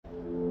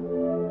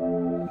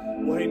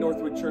Well, hey,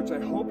 Northwood Church, I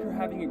hope you're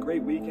having a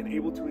great week and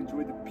able to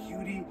enjoy the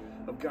beauty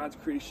of God's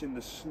creation,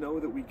 the snow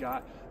that we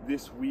got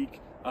this week.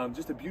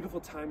 Just a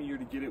beautiful time of year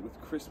to get it with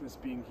Christmas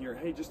being here.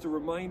 Hey, just a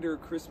reminder,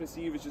 Christmas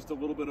Eve is just a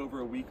little bit over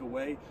a week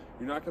away.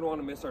 You're not going to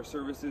want to miss our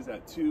services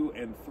at 2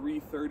 and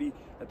 3:30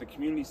 at the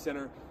community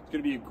center. It's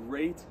going to be a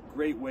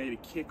great way to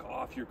kick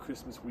off your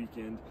Christmas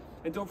weekend.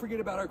 And don't forget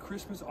about our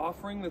Christmas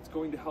offering that's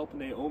going to help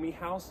Naomi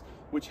House,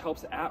 which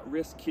helps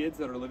at-risk kids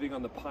that are living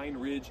on the Pine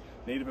Ridge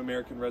Native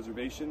American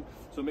Reservation.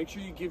 So make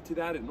sure you give to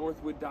that at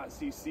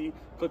northwood.cc.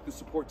 Click the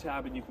support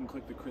tab and you can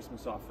click the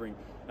Christmas offering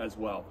as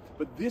well.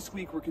 But this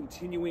week we're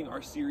continuing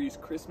our series,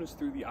 Christmas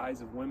Through the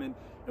Eyes of Women,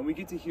 and we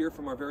get to hear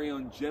from our very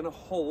own Jenna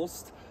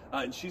Holst,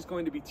 and she's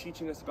going to be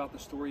teaching us about the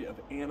story of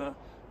Anna,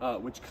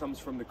 which comes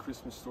from the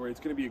Christmas story. It's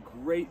going to be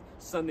a great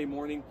Sunday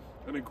morning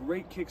and a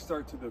great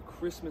kickstart to the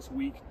Christmas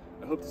week.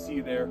 I hope to see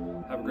you there.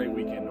 Have a great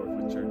weekend,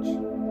 Northwood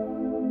Church.